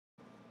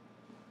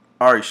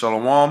All right,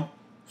 Shalom.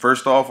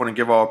 First off, I want to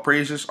give all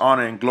praises,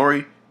 honor, and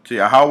glory to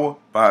Yahweh,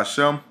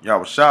 Bahashem,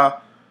 Yahweh.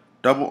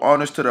 Double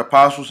honors to the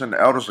apostles and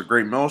the elders of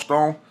Great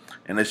Millstone.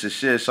 And let's just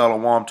share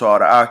Shalom to all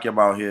the Akim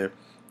out here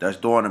that's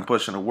doing and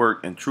pushing the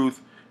work in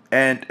truth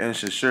and in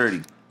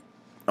sincerity.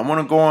 I want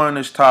to go on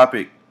this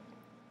topic.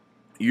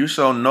 You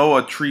shall know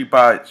a tree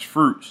by its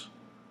fruits.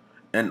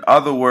 In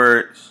other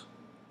words,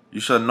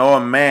 you shall know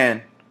a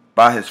man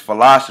by his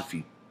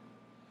philosophy.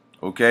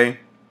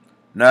 Okay?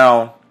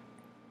 Now,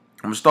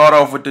 I'm going to start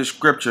off with this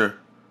scripture,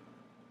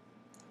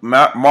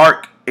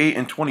 Mark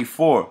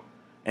 8:24.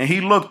 And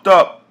he looked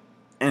up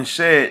and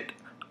said,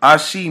 I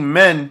see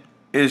men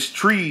as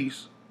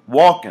trees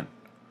walking.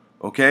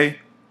 Okay?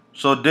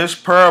 So this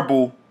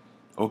parable,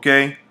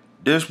 okay,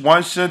 this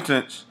one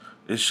sentence,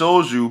 it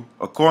shows you,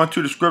 according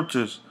to the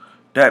scriptures,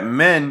 that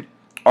men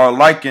are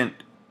likened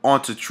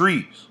onto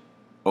trees.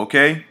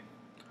 Okay?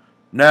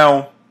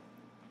 Now,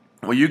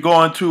 when you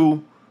go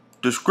into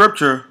the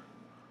scripture,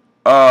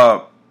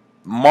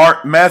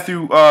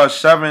 Matthew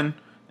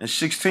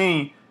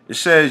 7:16, it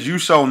says, you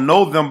shall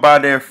know them by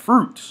their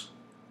fruits.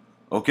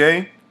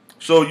 Okay?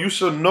 So you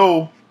shall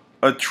know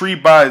a tree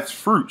by its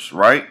fruits,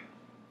 right?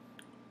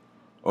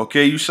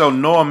 Okay, you shall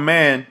know a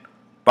man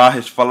by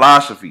his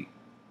philosophy.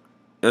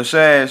 It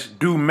says,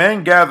 do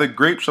men gather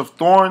grapes of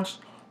thorns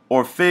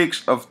or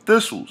figs of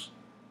thistles?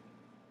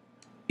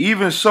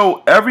 Even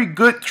so, every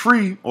good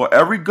tree or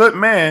every good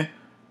man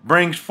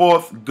brings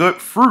forth good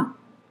fruit.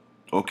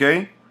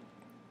 Okay?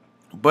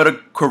 But a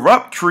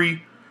corrupt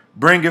tree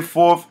bringeth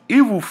forth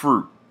evil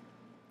fruit.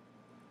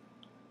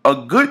 A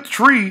good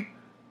tree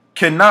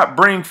cannot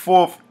bring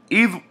forth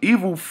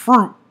evil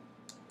fruit,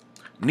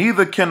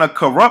 neither can a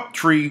corrupt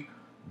tree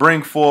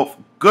bring forth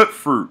good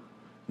fruit.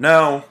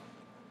 Now,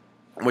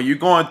 when you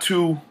go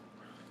into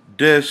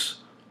this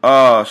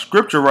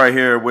scripture right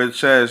here where it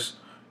says,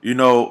 you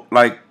know,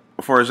 like,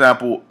 for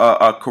example,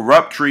 a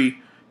corrupt tree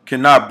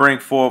cannot bring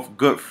forth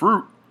good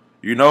fruit.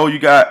 You know, you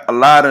got a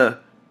lot of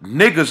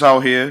niggas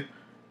out here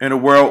in the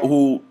world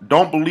who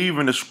don't believe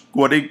in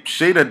they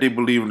say that they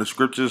believe in the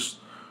scriptures.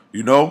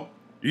 You know,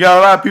 you got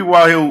a lot of people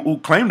out here who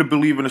claim to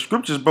believe in the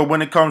scriptures, but when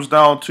it comes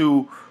down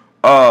to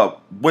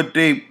what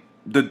the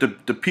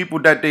people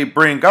that they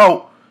bring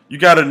out, you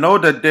got to know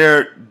that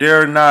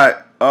they're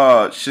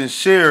not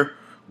sincere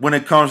when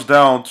it comes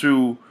down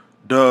to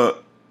the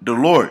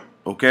Lord.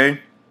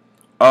 Okay,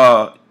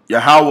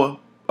 Yahweh,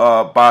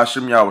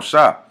 Bahashem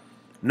Yahweh.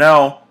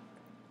 Now,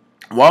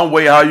 one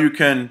way how you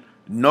can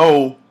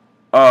know,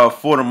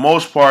 for the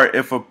most part,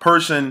 if a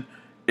person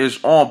is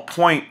on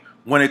point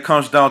when it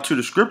comes down to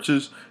the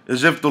scriptures,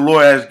 is if the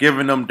Lord has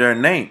given them their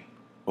name.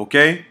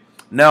 Okay?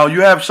 Now,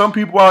 you have some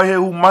people out here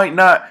who might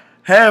not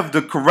have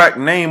the correct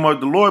name of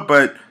the Lord,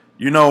 but,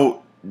 you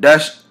know,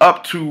 that's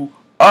up to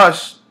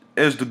us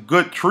as the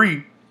good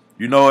tree.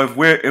 You know, if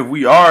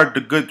we are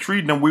the good tree,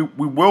 then we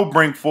will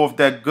bring forth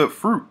that good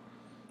fruit.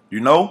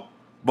 You know?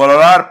 But a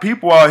lot of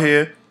people out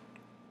here,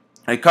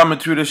 they come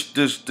into this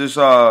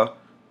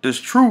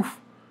truth,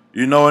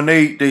 you know, and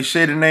they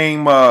say the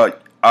name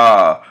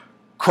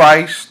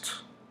Christ,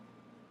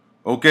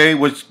 okay,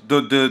 which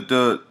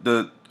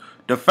the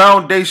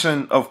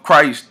foundation of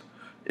Christ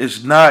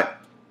is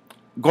not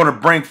going to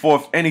bring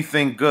forth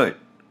anything good,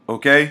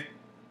 okay?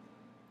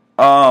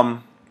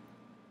 The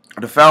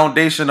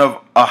foundation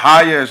of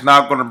Ahaya is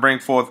not going to bring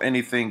forth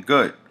anything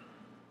good,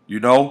 you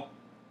know?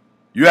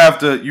 You have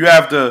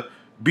to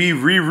be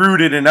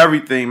rerouted in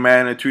everything,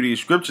 man, into these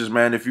scriptures,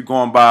 man, if you're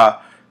going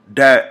by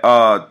that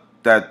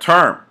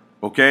term,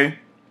 okay?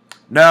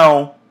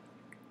 Now,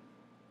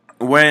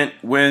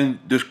 when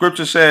the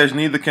scripture says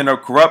neither can a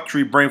corrupt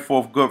tree bring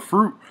forth good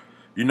fruit,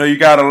 you know, you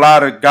got a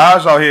lot of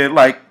guys out here,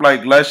 like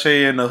let's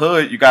say in the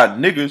hood, you got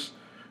niggas,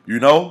 you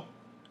know,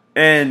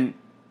 and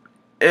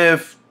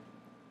if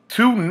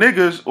two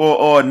niggas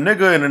or a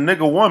nigga and a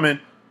nigga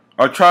woman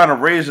are trying to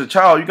raise a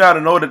child, you got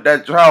to know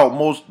that child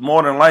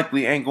more than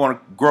likely ain't going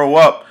to grow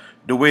up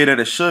the way that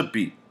it should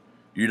be.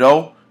 You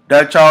know,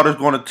 that child is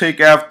going to take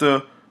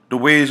after the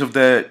ways of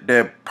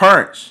their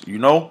parents, you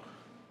know,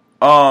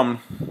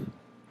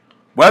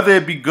 whether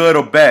it be good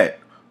or bad.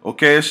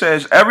 Okay, it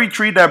says every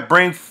tree that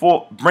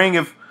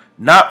bringeth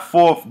not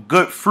forth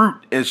good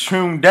fruit is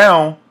hewn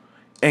down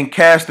and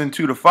cast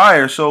into the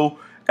fire. So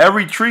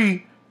every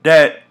tree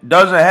that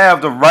doesn't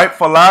have the right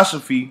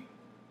philosophy,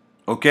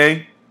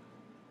 okay,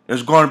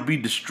 is going to be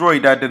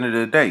destroyed at the end of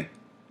the day.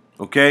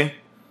 Okay?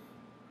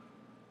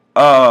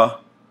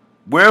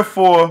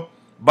 Wherefore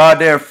by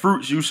their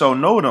fruits you shall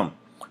know them.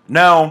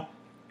 Now,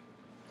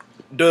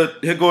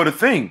 here go the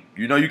thing.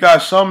 You know, you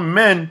got some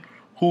men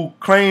who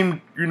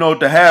claim, you know,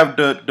 to have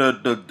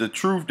the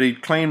truth. They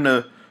claim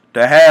to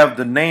have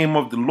the name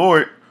of the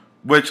Lord,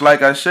 which,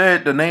 like I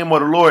said, the name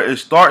of the Lord, it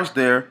starts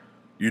there,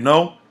 you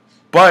know.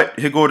 But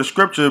here go the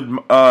scripture,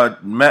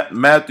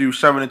 Matthew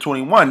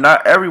 7:21.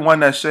 Not everyone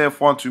that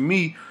saith unto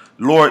me,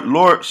 Lord,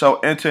 Lord, shall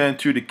enter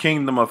into the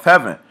kingdom of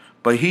heaven,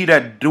 but he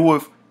that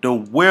doeth the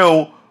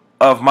will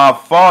of my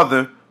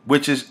Father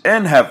which is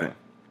in heaven.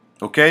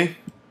 Okay?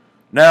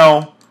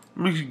 Now,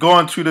 let me go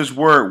into this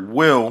word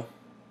will.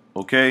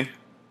 Okay.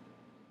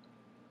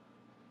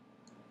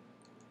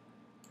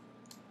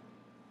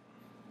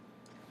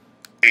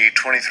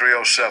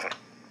 E2307.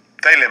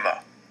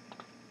 Thelema.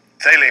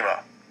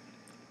 Thelema.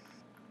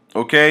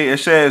 Okay, it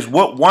says,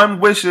 what one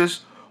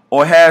wishes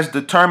or has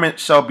determined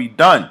shall be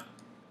done.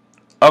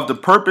 Of the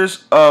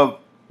purpose of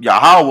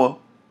Yahweh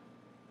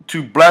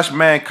to bless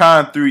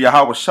mankind through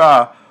Yahweh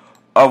Shah,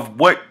 of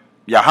what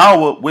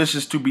Yahweh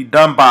wishes to be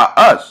done by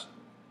us.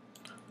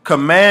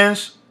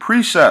 Commands,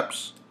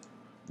 precepts,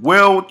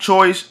 will,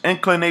 choice,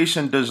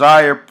 inclination,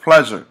 desire,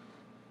 pleasure.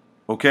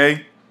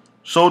 Okay?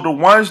 So the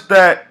ones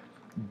that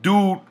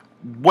do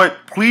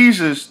what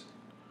pleases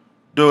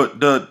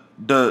the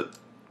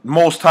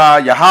Most High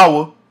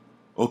Yahweh,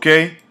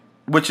 okay,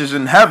 which is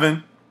in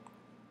heaven,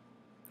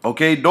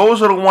 okay,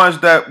 those are the ones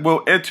that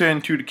will enter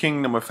into the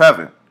kingdom of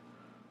heaven.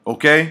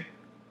 Okay?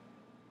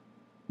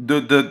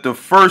 The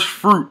first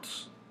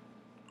fruits,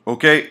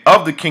 okay,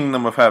 of the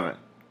kingdom of heaven.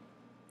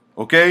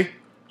 Okay?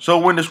 So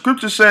when the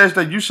scripture says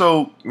that you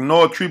shall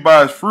know a tree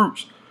by its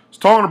fruits, it's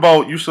talking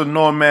about you shall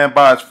know a man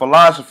by its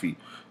philosophy.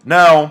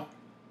 Now,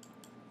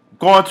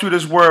 going to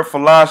this word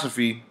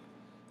philosophy,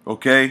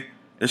 okay,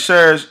 it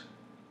says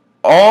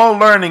all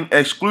learning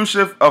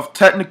exclusive of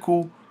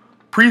technical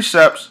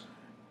precepts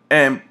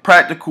and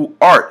practical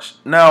arts.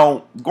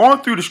 Now, going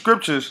through the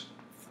scriptures,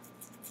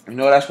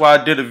 that's why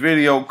I did a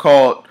video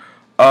called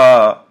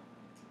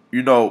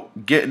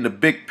getting the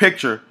big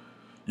picture.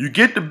 You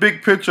get the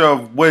big picture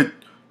of what,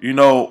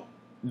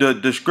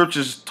 the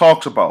scriptures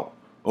talks about.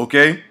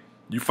 Okay?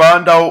 You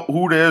find out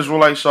who the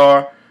Israelites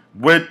are,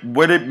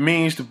 what it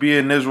means to be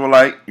an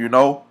Israelite,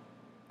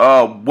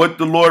 what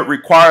the Lord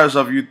requires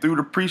of you through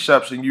the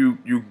precepts, and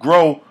you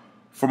grow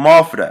from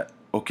off of that.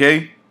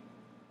 Okay?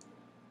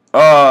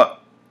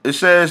 It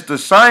says the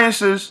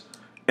sciences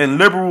and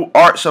liberal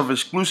arts of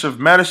exclusive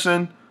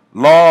medicine,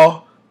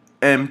 law,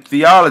 and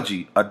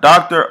theology, a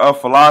doctor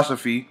of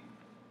philosophy,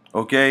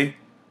 okay,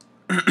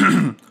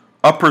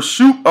 a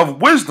pursuit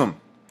of wisdom.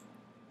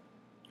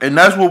 And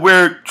that's what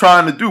we're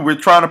trying to do. We're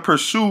trying to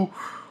pursue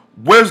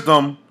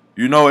wisdom.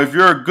 If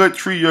you're a good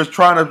tree, you're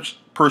trying to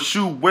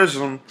pursue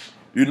wisdom,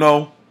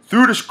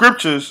 through the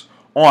scriptures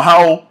on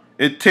what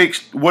it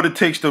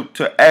takes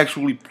to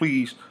actually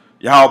please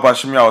Yahweh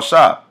Bashem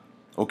Yahushua.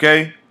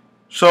 Okay?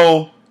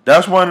 So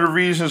that's one of the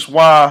reasons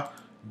why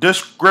this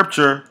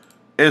scripture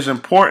is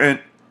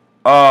important.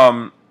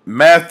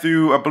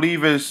 Matthew, I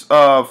believe, is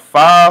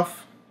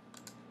 5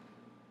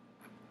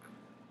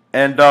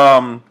 and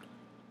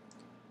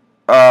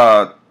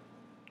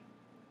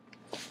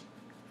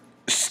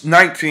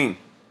 19.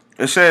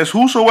 It says,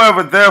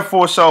 whosoever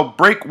therefore shall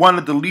break one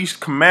of the least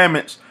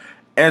commandments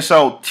and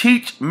shall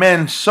teach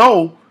men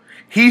so,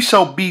 he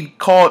shall be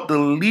called the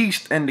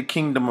least in the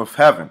kingdom of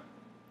heaven.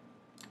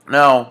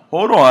 Now,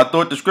 hold on. I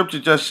thought the scripture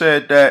just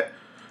said that,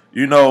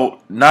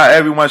 not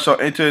everyone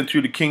shall enter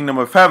into the kingdom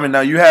of heaven.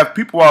 Now, you have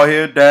people out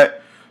here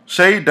that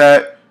say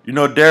that,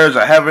 there's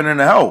a heaven and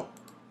a hell.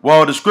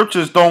 Well, the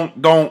scriptures don't,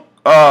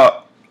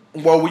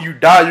 when you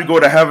die, you go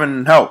to heaven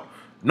and hell.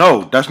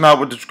 No, that's not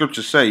what the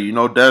scriptures say.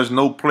 There's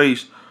no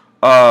place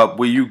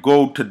where you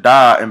go to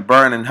die and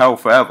burn in hell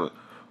forever.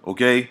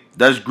 Okay?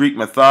 That's Greek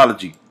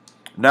mythology.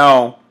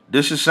 Now,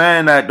 this is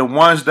saying that the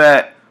ones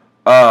that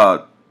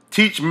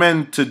teach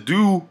men to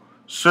do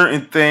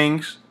certain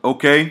things,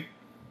 okay,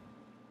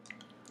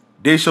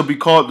 they shall be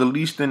called the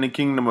least in the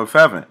kingdom of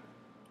heaven.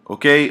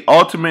 Okay?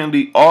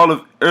 Ultimately, all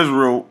of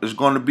Israel is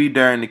going to be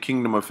there in the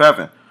kingdom of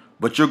heaven.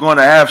 But you're going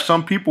to have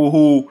some people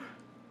who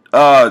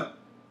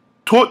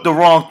taught the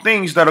wrong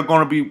things that are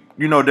going to be,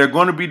 they're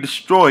going to be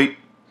destroyed,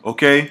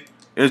 okay,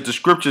 as the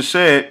scripture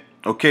said,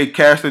 okay,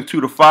 cast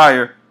into the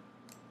fire,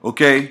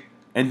 okay,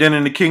 and then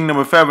in the kingdom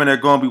of heaven, they're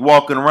going to be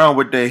walking around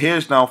with their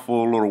heads down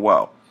for a little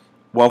while.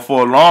 Well,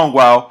 for a long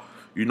while,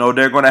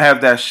 they're going to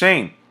have that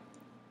shame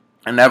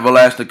and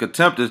everlasting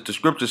contempt, as the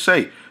scriptures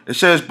say. It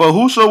says, but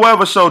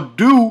whosoever shall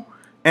do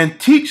and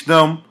teach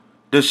them,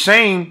 the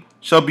same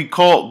shall be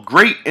called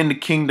great in the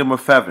kingdom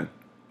of heaven.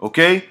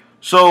 Okay?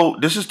 So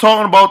this is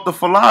talking about the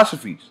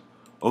philosophies.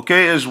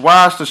 Okay? It's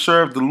wise to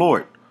serve the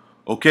Lord.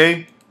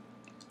 Okay?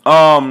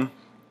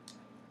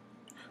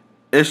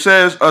 It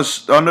says,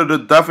 under the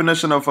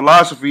definition of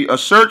philosophy, a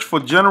search for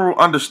general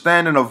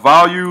understanding of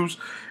values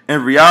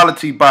and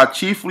reality by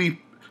chiefly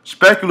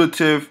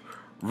speculative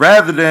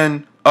rather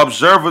than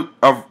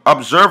observational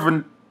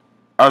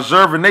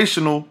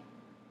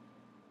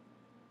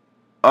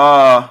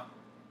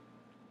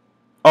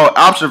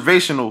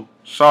observational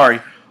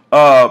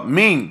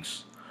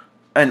means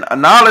an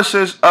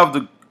analysis of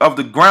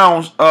the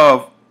grounds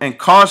of and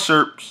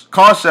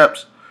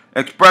concepts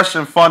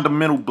expressing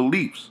fundamental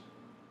beliefs.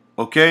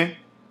 Okay,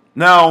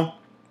 now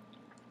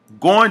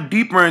going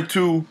deeper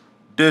into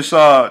this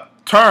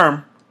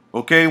term,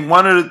 okay,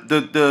 one of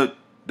the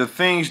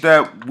things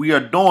that we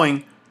are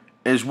doing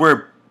is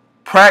we're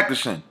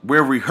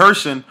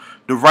rehearsing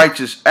the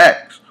righteous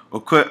acts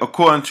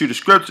according to the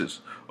scriptures.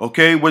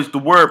 Okay, which the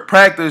word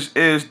practice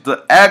is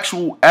the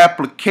actual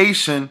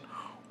application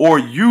or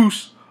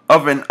use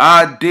of an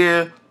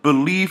idea,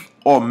 belief,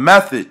 or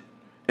method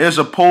as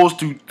opposed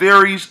to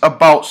theories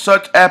about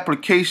such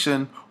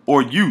application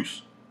or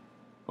use.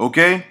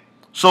 Okay?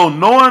 So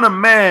knowing a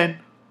man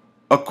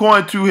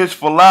according to his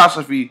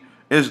philosophy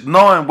is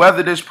knowing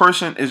whether this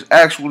person is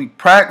actually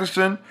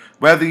practicing,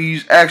 whether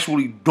he's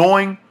actually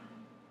doing,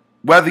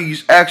 whether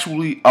he's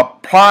actually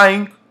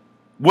applying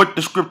what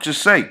the scriptures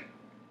say.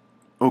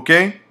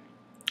 Okay?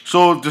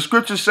 So if the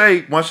scriptures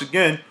say, once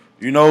again,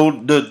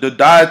 the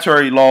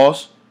dietary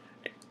laws,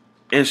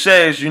 it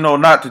says,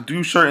 not to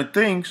do certain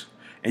things,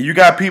 and you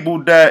got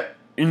people that,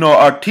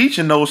 are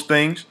teaching those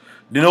things,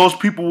 then those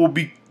people will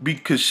be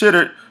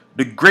considered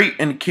the great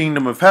in the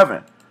kingdom of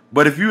heaven.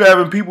 But if you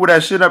having people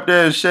that sit up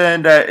there and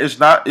saying that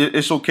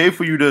it's okay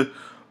for you to,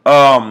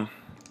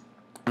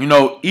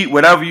 eat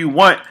whatever you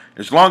want,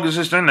 as long as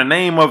it's in the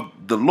name of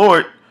the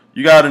Lord,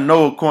 you got to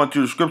know, according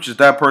to the scriptures,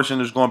 that person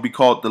is going to be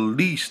called the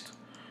least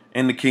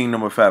in the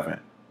kingdom of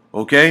heaven.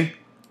 Okay?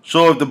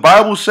 So if the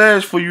Bible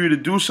says for you to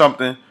do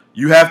something,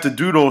 you have to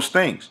do those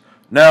things.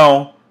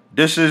 Now,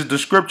 this is the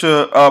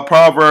scripture,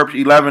 Proverbs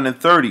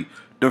 11:30.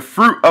 The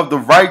fruit of the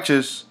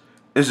righteous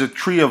is a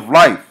tree of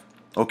life.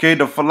 Okay?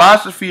 The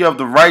philosophy of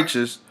the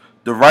righteous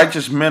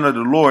men of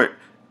the Lord,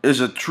 is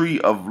a tree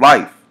of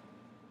life.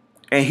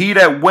 And he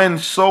that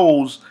wins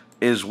souls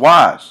is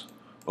wise.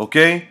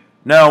 Okay?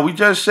 Now, we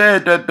just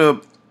said that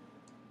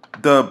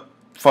the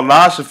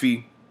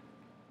philosophy,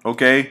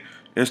 okay,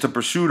 is the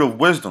pursuit of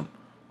wisdom.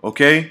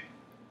 Okay?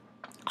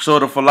 So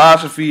the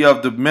philosophy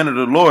of the men of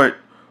the Lord,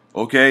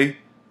 okay,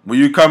 when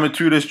you come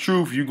into this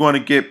truth, you're going to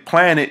get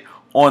planted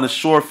on a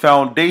sure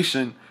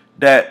foundation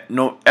that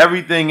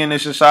everything in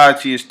this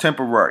society is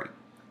temporary.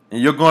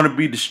 And you're going to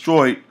be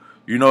destroyed,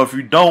 if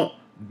you don't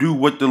do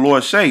what the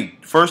Lord say.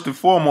 First and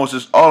foremost,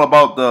 it's all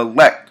about the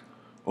elect.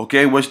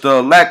 Okay, which the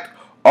elect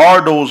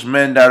are those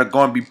men that are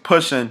going to be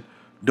pushing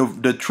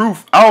the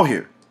truth out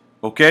here.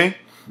 Okay?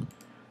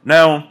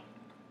 Now,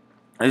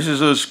 this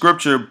is a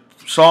scripture,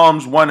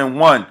 Psalms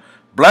 1:1.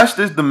 Blessed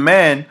is the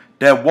man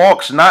that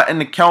walks not in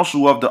the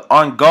counsel of the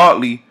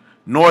ungodly,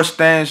 nor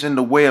stands in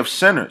the way of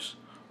sinners.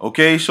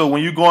 Okay, so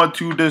when you go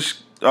into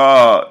this,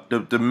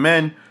 the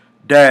men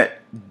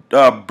that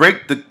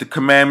break the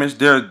commandments,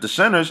 they're the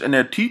sinners, and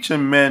they're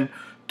teaching men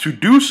to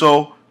do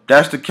so.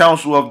 That's the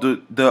counsel of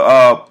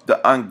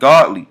the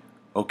ungodly.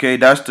 Okay,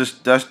 that's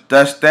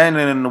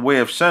standing in the way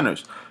of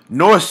sinners.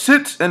 Nor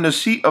sits in the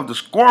seat of the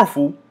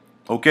scornful.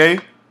 Okay,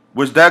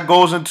 which that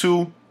goes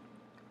into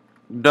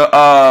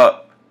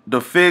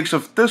the figs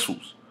of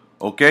thistles.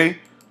 Okay,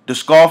 the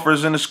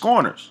scoffers and the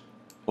scorners.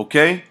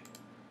 Okay,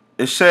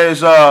 it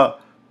says,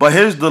 but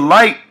his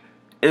delight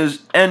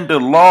is in the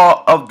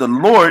law of the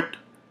Lord,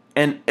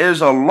 and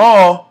is a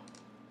law.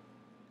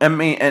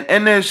 And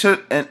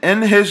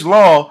in his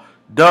law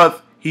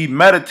doth he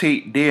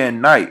meditate day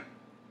and night.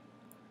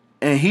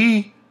 And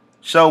he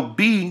shall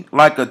be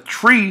like a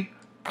tree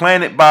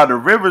planted by the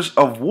rivers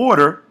of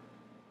water.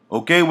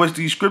 Okay, which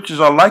these scriptures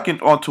are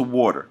likened unto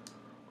water.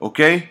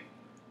 Okay,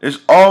 there's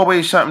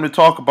always something to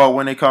talk about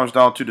when it comes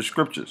down to the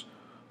scriptures.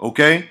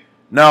 Okay,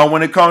 now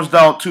when it comes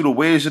down to the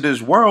ways of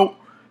this world,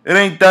 it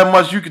ain't that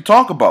much you can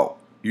talk about.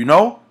 You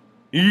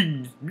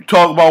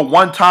talk about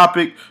one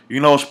topic,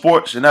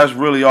 sports, and that's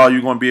really all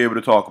you're going to be able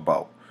to talk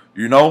about.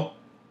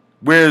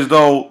 Whereas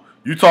though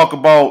you talk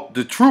about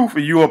the truth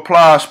and you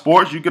apply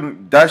sports,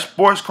 that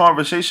sports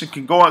conversation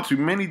can go into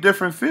many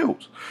different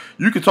fields.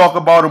 You could talk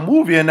about a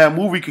movie, and that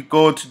movie could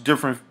go into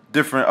different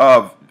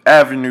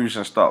avenues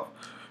and stuff.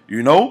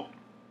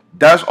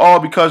 That's all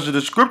because of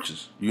the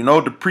scriptures.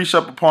 The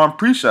precept upon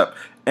precept,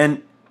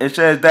 and it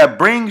says that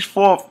brings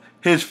forth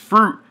his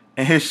fruit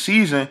in his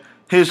season.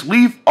 His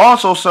leaf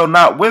also shall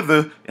not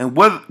wither, and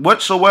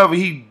whatsoever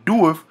he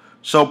doeth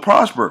shall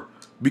prosper,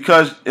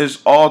 because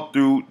it's all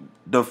through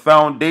the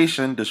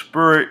foundation, the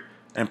spirit,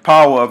 and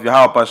power of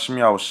Yahweh Hashem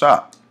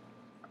Yahushua.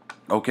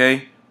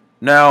 Okay?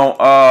 Now,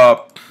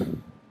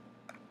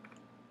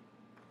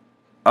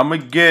 I'm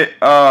going to get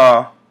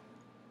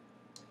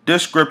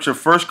this scripture,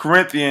 1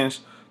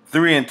 Corinthians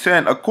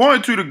 3:10.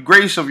 According to the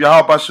grace of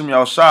Yahweh Hashem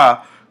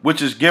Yahushua,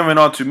 which is given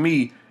unto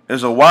me,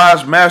 as a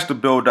wise master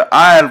builder,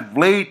 I have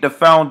laid the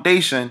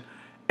foundation,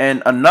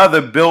 and another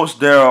builds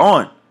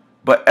thereon.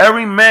 But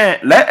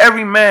let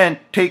every man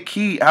take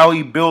heed how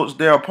he builds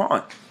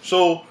thereupon.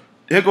 So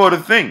here go the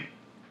thing.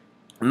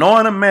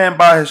 Knowing a man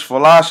by his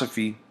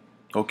philosophy,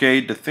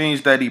 okay, the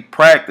things that he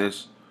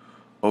practiced,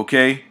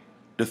 okay,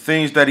 the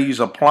things that he's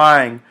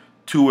applying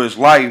to his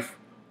life,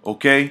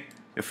 okay.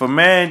 If a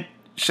man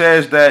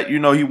says that he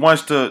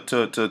wants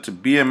to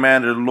be a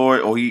man of the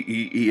Lord, or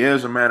he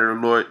is a man of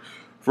the Lord,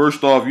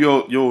 first off,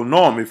 you'll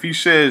know him. If he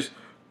says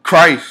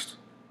Christ,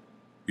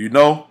 you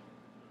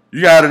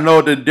got to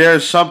know that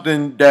there's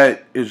something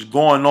that is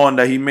going on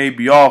that he may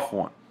be off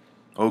on.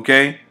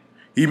 Okay?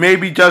 He may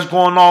be just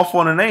going off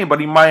on the name, but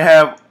he might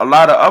have a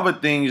lot of other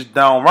things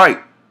down right.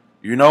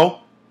 You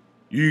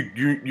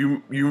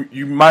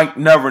might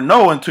never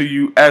know until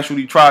you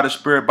actually try the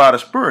spirit by the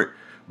spirit.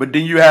 But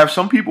then you have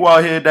some people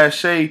out here that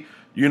say,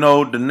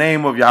 the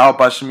name of Yahweh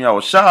Hashem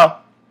Yahushua,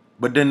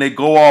 but then they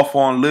go off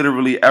on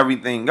literally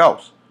everything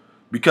else.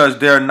 because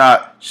they're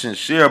not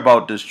sincere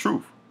about this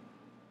truth.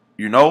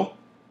 You know,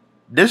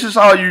 this is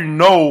how you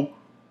know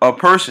a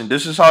person.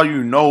 This is how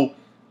you know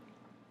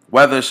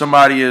whether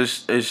somebody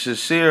is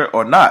sincere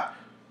or not.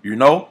 You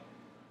know,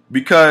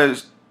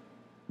 because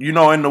you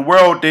know in the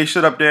world they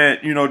sit up there.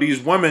 You know,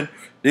 these women,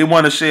 they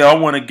want to say, I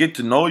want to get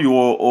to know you,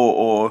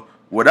 or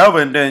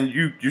whatever, and then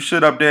you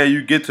sit up there,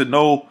 you get to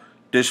know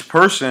this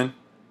person,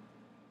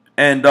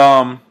 and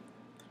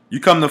you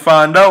come to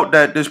find out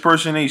that this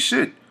person ain't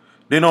shit.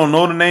 They don't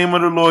know the name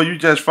of the Lord. You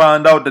just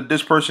find out that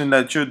this person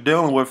that you're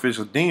dealing with is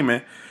a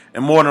demon,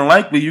 and more than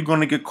likely you're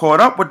going to get caught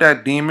up with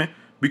that demon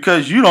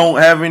because you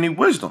don't have any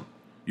wisdom.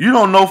 You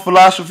don't know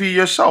philosophy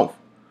yourself.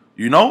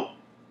 You know,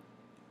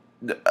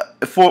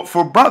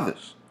 for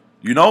brothers,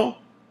 you know,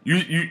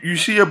 you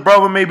see a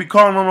brother maybe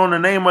calling on the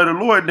name of the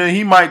Lord, then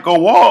he might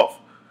go off.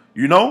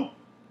 You know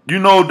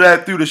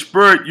that through the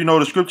Spirit. You know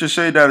the scriptures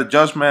say that a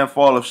just man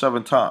falleth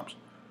 7 times.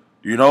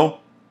 You know,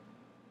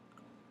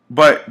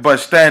 but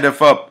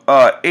standeth up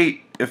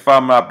 8 if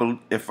I'm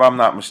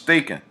not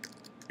mistaken.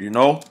 You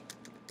know,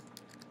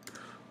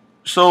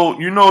 so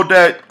you know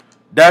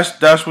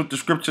that's what the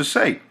scriptures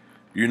say.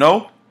 You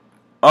know,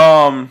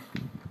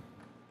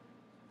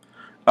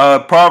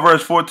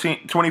 Proverbs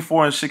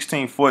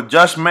 24:16. For a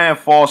just man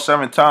falls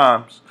 7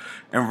 times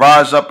and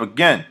rise up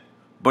again,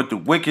 but the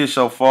wicked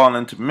shall fall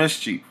into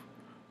mischief.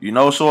 You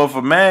know, so if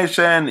a man is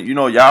saying, you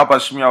know, Yahweh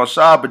Shemi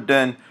outside, but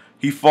then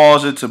he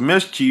falls into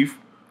mischief,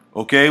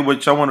 okay,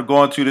 which I want to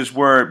go into this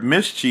word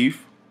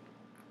mischief,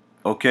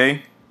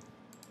 okay,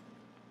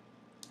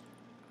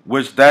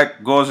 which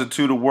that goes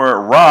into the word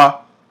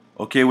ra,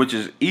 okay, which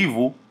is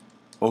evil,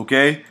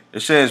 okay. It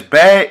says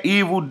bad,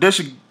 evil,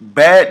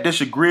 bad,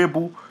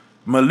 disagreeable,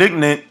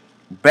 malignant,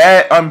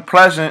 bad,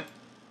 unpleasant,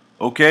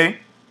 okay,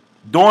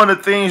 doing the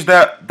things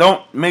that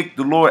don't make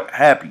the Lord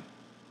happy,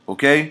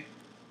 okay.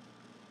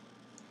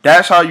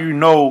 That's how you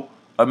know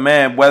a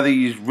man whether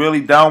he's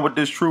really down with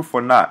this truth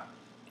or not,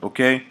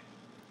 okay.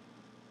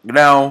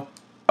 Now,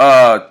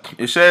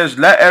 it says,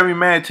 let every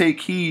man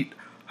take heed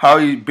how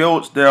he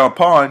builds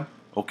thereupon,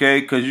 okay,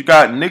 because you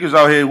got niggas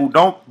out here who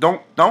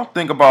don't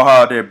think about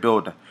how they're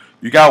building.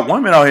 You got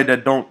women out here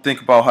that don't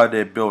think about how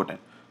they're building,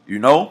 you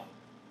know.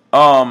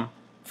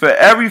 For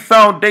every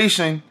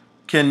foundation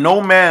can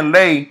no man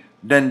lay,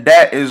 then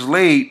that is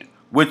laid,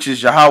 which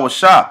is Yahweh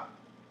Shah,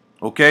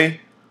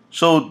 okay.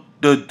 So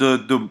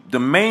the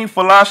main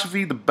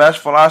philosophy, the best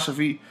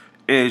philosophy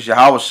is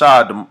Yahweh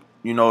Shah,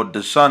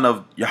 the son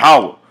of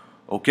Yahweh,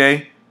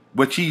 okay,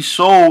 which he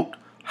showed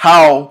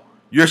how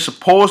you're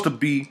supposed to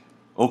be,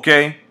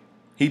 okay.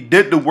 He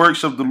did the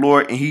works of the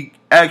Lord, and he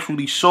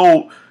actually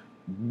showed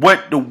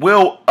what the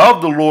will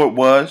of the Lord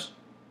was,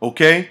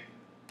 okay,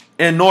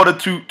 in order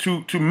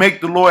to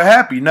make the Lord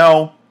happy.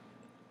 Now,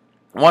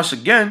 once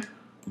again,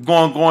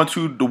 going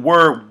to the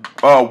word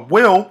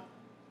will,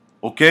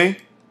 okay,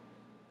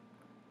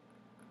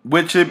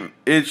 which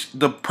it's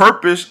the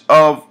purpose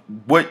of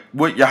what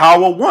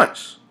Yahweh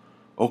wants,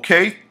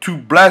 okay, to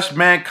bless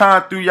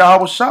mankind through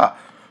Yahweh Shah.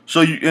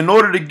 So in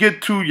order to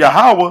get to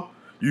Yahweh,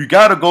 you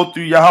got to go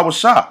through Yahweh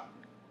Shah,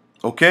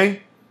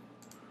 okay.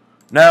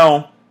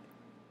 Now,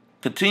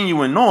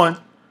 continuing on.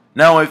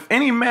 Now, if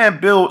any man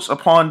builds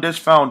upon this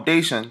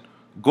foundation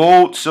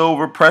gold,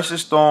 silver,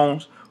 precious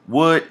stones,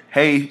 wood,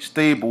 hay,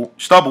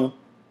 stubble,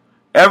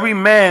 every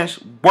man's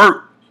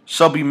work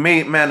shall be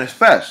made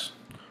manifest.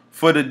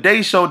 For the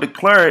day shall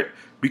declare it,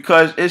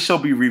 because it shall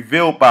be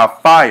revealed by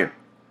fire.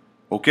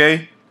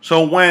 Okay?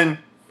 So when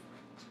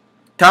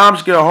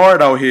times get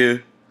hard out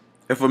here,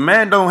 if a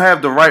man don't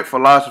have the right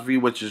philosophy,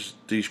 which is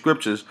the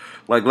scriptures,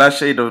 like let's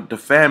say the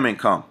famine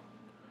come,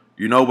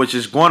 you know, which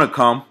is going to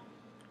come,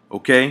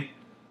 okay?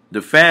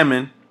 The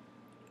famine,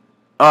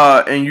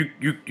 and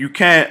you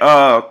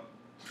can't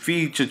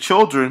feed your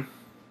children,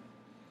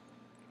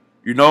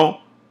 you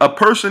know, a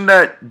person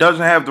that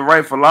doesn't have the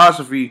right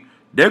philosophy,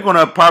 they're going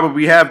to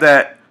probably have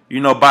that,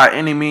 you know, by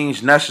any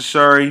means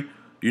necessary.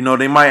 You know,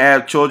 they might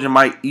have children,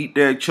 might eat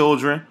their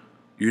children,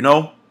 you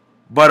know.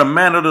 But a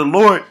man of the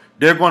Lord,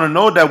 they're going to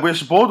know that we're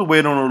supposed to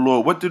wait on the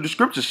Lord. What do the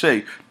scriptures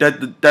say? That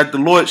the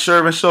Lord's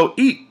servant shall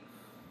eat,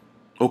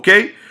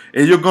 okay?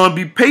 And you're going to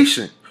be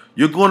patient.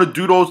 You're going to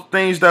do those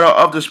things that are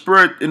of the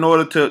Spirit in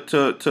order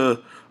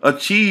to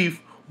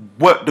achieve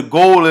what the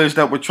goal is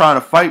that we're trying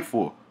to fight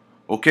for,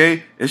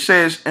 okay? It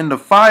says, in the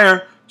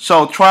fire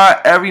shall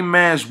try every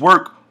man's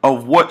work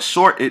of what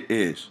sort it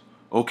is,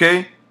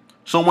 okay?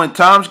 So when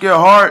times get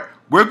hard,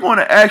 we're going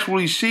to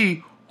actually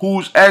see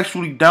who's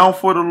actually down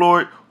for the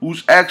Lord,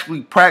 who's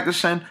actually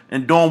practicing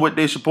and doing what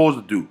they're supposed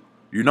to do,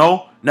 you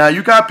know? Now,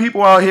 you got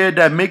people out here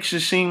that makes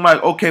it seem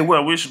like, okay,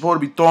 well, we're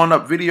supposed to be throwing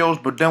up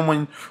videos, but then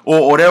when,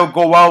 or they'll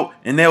go out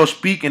and they'll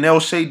speak and they'll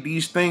say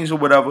these things or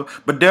whatever,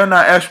 but they're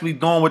not actually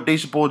doing what they're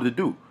supposed to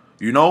do,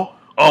 you know?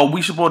 Oh,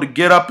 we supposed to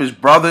get up as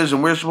brothers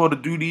and we're supposed to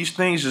do these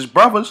things as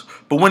brothers,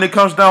 but when it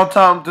comes down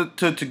time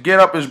to get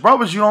up as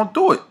brothers, you don't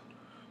do it,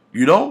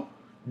 you know?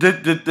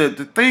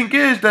 The thing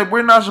is that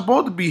we're not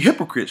supposed to be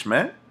hypocrites,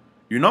 man,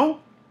 you know?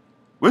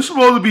 We're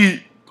supposed to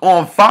be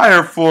on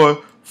fire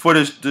for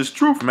this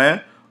truth,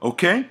 man,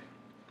 okay?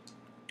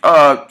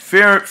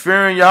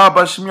 fearing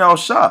Yahweh Shem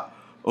Yahushua.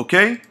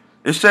 Okay?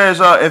 It says,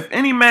 if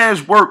any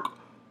man's work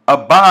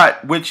abide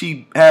which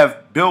he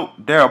have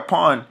built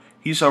thereupon,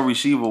 he shall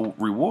receive a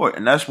reward.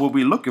 And that's what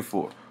we're looking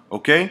for.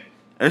 Okay?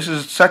 This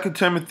is 2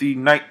 Timothy 2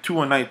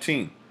 and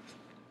 19.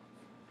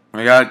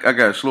 I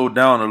gotta slow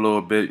down a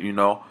little bit, you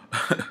know.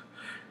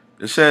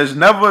 It says,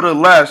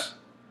 nevertheless,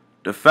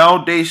 the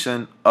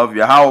foundation of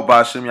Yahweh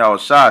B'Shem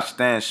Yahushua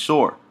stands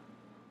sure.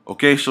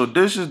 Okay, so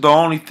this is the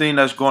only thing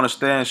that's going to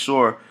stand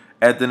sure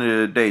at the end of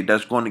the day.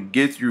 That's going to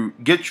get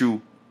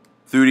you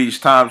through these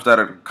times that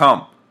are to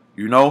come.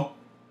 You know,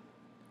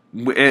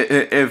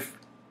 if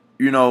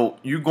you know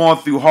you're going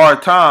through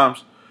hard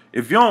times,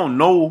 if you don't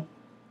know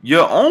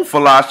your own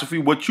philosophy,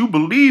 what you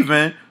believe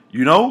in,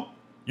 you know,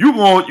 you're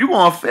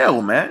gonna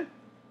fail, man.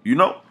 You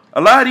know,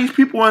 a lot of these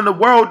people in the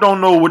world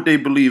don't know what they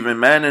believe in,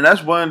 man, and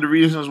that's one of the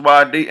reasons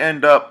why they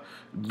end up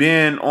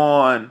being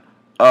on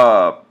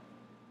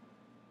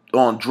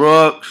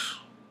drugs,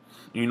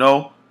 you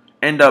know,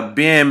 end up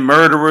being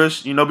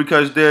murderers, you know,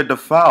 because they're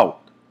defiled.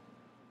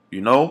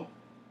 You know,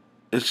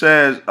 it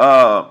says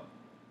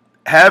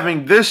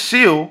having this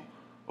seal,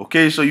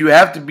 okay, so you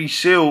have to be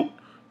sealed,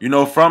 you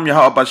know, from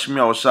Yahweh B'Shem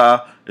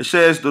Yahushua. It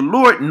says the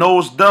Lord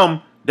knows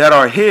them that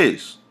are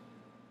his.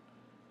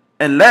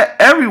 And let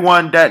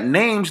everyone that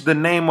names the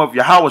name of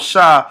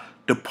Yahushua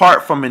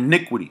depart from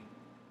iniquity.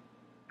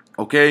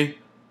 Okay?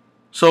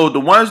 So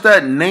the ones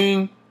that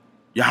name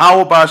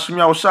Yahweh B'Shem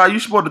Yahushua, you're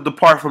supposed to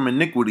depart from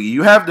iniquity.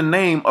 You have the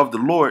name of the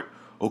Lord,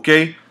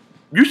 okay?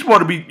 You're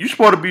supposed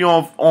to be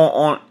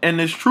on in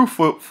this truth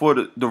for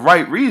the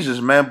right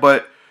reasons, man.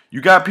 But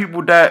you got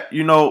people that,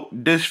 you know,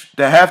 that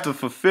have to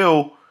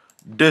fulfill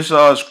this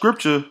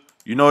scripture,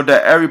 you know,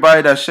 that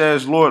everybody that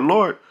says Lord,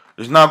 Lord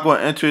is not going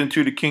to enter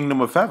into the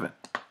kingdom of heaven.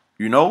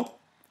 You know?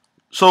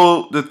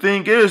 So the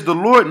thing is, the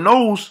Lord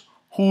knows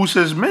who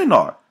his men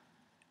are.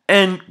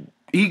 And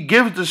he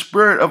gives the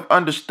spirit of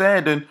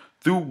understanding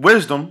through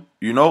wisdom,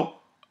 you know,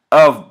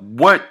 of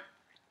what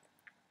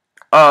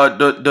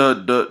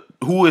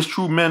who his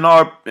true men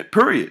are,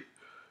 period.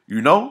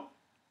 You know?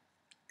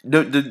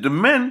 The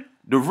men,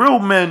 the real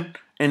men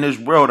in this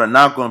world are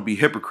not going to be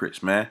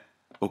hypocrites, man.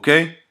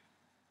 Okay?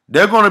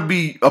 They're going to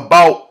be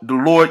about the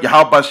Lord,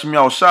 Yahweh B'Shem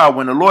Yahushua.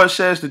 When the Lord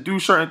says to do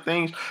certain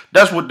things,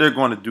 that's what they're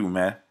going to do,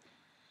 man.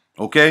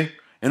 Okay?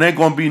 And ain't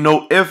going to be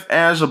no ifs,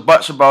 ands, or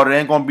buts about it.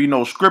 Ain't going to be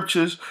no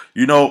scriptures,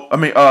 you know. I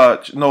mean,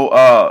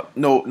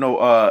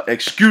 no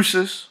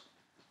excuses.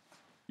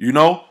 You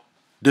know,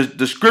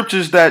 the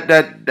scriptures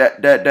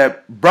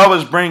that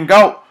brothers bring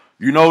out,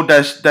 you know,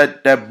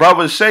 that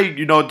brothers say,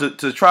 you know,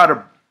 to try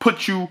to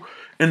put you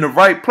in the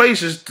right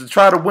places to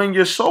try to win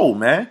your soul,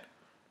 man.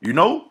 You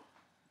know,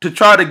 to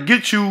try to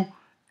get you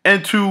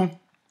into,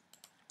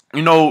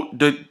 you know,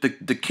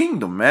 the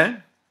kingdom,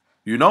 man.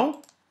 You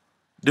know,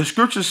 the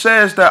scripture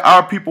says that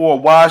our people are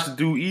wise to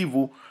do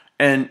evil,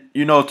 and,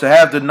 you know, to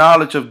have the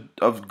knowledge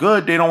of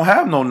good, they don't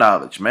have no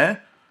knowledge, man.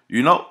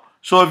 You know,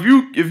 so if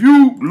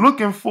you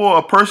looking for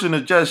a person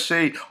to just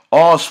say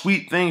all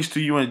sweet things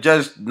to you and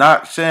just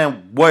not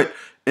saying what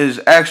is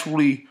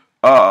actually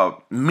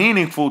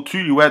meaningful to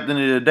you at the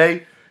end of the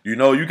day, you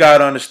know, you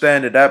gotta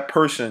understand that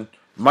person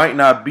might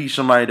not be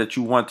somebody that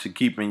you want to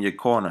keep in your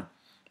corner,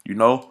 you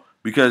know,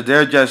 because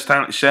they're just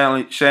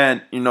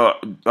saying, you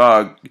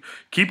know,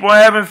 keep on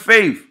having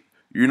faith,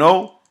 you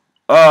know,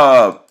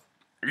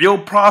 you'll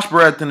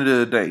prosper at the end of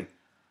the day,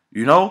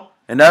 you know,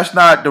 and that's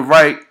not the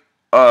right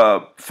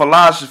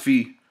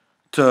philosophy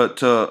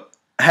to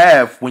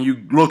have when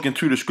you look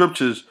into the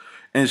scriptures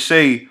and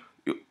say,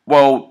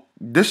 well,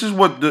 this is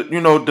what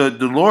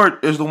the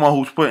Lord is the one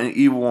who's putting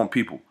evil on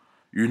people,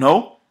 you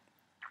know.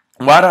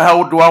 Why the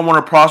hell do I want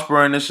to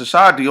prosper in this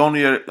society?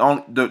 Only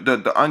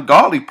the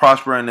ungodly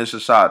prosper in this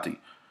society.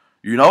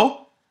 You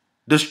know?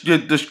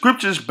 The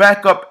scriptures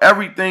back up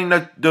everything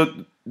that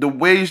the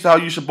ways how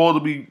you're supposed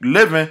to be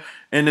living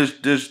in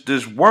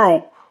this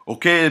world.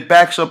 Okay, it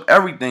backs up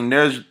everything.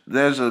 There's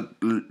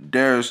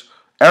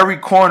every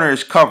corner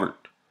is covered.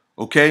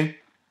 Okay?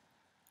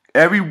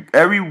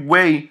 Every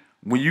way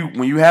when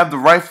you have the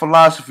right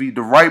philosophy,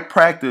 the right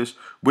practice,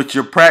 which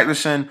you're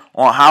practicing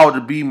on how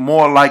to be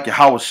more like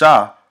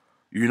Yahushua.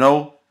 You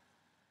know,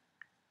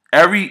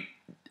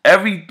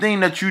 everything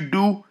that you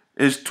do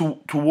is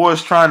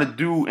towards trying to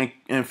do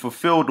and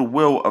fulfill the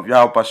will of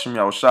Yahweh B'Shem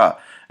Yahushua.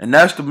 And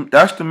that's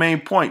the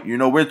main point. You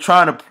know, we're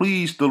trying to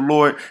please the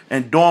Lord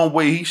and doing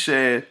what he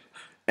said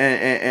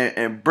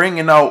and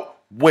bringing out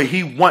what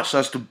he wants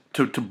us to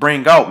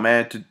bring out,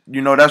 man.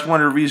 You know, that's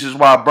one of the reasons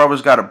why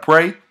brothers got to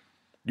pray.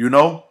 You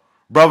know,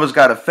 brothers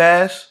got to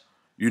fast.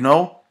 You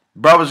know,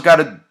 brothers got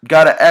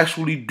to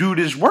actually do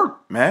this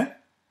work, man.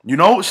 You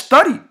know,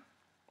 study.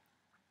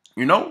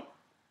 You know,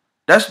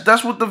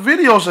 that's what the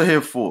videos are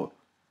here for.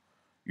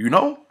 You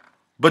know,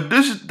 but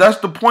that's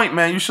the point,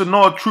 man. You should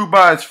know a true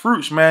by its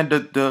fruits, man.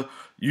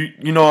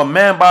 You know, a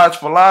man by its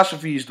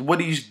philosophies,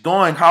 what he's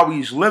doing, how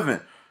he's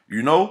living.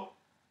 You know,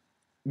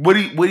 what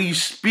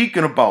he's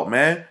speaking about,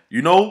 man.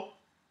 You know,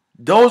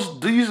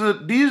 these are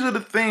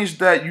the things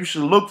that you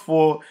should look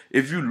for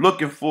if you're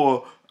looking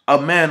for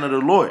a man of the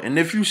Lord. And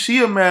if you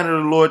see a man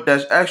of the Lord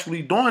that's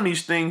actually doing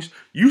these things,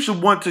 you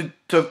should want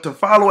to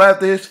follow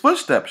after his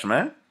footsteps,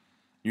 man.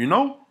 You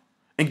know?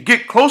 And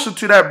get closer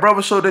to that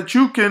brother so that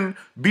you can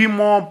be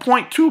more on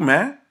point too,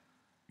 man.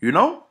 You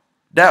know?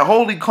 That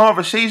holy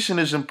conversation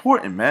is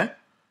important, man.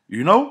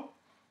 You know?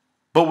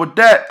 But with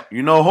that,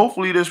 you know,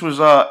 hopefully this was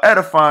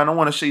edifying. I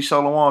want to say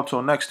shalom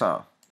until next time.